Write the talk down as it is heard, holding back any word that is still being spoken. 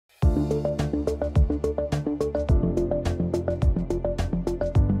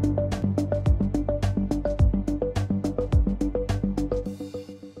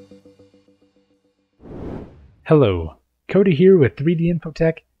Hello, Cody here with 3D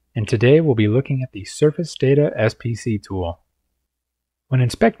Infotech, and today we'll be looking at the Surface Data SPC tool. When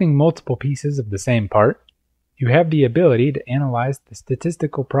inspecting multiple pieces of the same part, you have the ability to analyze the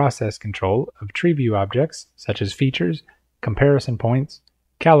statistical process control of tree view objects such as features, comparison points,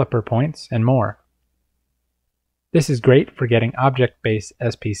 caliper points, and more. This is great for getting object-based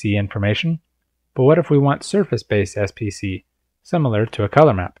SPC information, but what if we want surface-based SPC, similar to a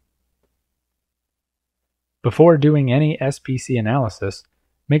color map? Before doing any SPC analysis,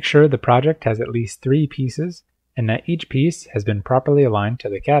 make sure the project has at least 3 pieces and that each piece has been properly aligned to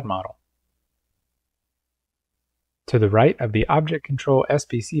the CAD model. To the right of the Object Control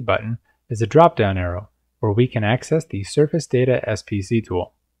SPC button is a drop-down arrow where we can access the Surface Data SPC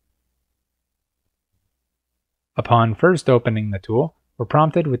tool. Upon first opening the tool, we're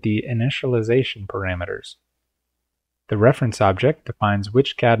prompted with the initialization parameters. The reference object defines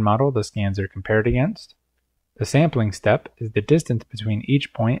which CAD model the scans are compared against. The sampling step is the distance between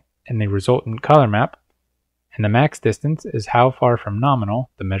each point and the resultant color map, and the max distance is how far from nominal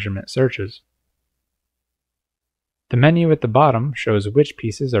the measurement searches. The menu at the bottom shows which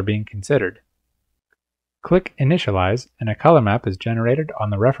pieces are being considered. Click Initialize and a color map is generated on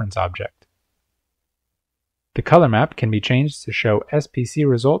the reference object. The color map can be changed to show SPC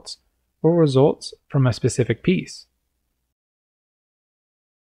results or results from a specific piece.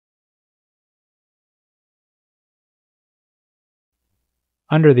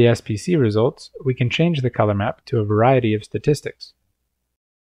 Under the SPC results, we can change the color map to a variety of statistics.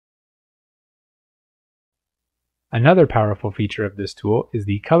 Another powerful feature of this tool is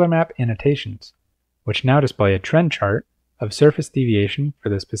the color map annotations, which now display a trend chart of surface deviation for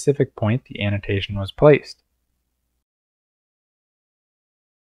the specific point the annotation was placed.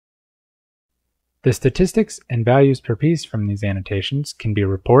 The statistics and values per piece from these annotations can be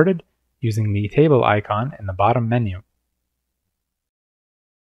reported using the table icon in the bottom menu.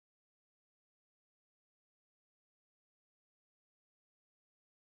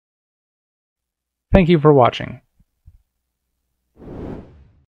 Thank you for watching.